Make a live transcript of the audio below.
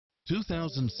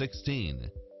2016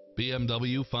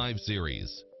 BMW 5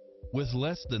 Series. With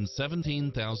less than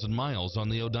 17,000 miles on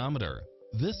the odometer,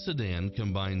 this sedan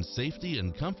combines safety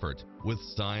and comfort with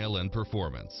style and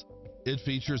performance. It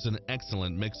features an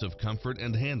excellent mix of comfort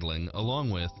and handling along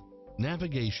with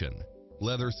navigation,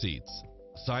 leather seats,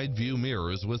 side view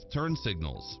mirrors with turn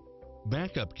signals,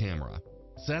 backup camera,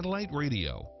 satellite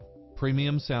radio,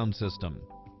 premium sound system,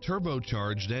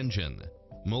 turbocharged engine,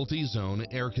 multi-zone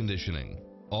air conditioning,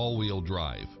 all-wheel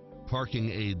drive, parking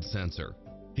aid sensor,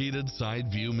 heated side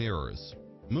view mirrors,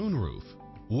 moonroof,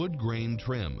 wood grain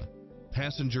trim,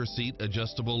 passenger seat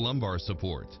adjustable lumbar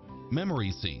support,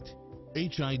 memory seat,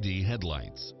 HID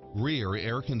headlights, rear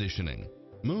air conditioning,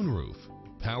 moonroof,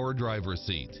 power driver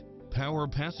seat, power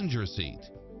passenger seat.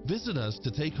 Visit us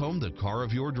to take home the car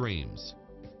of your dreams.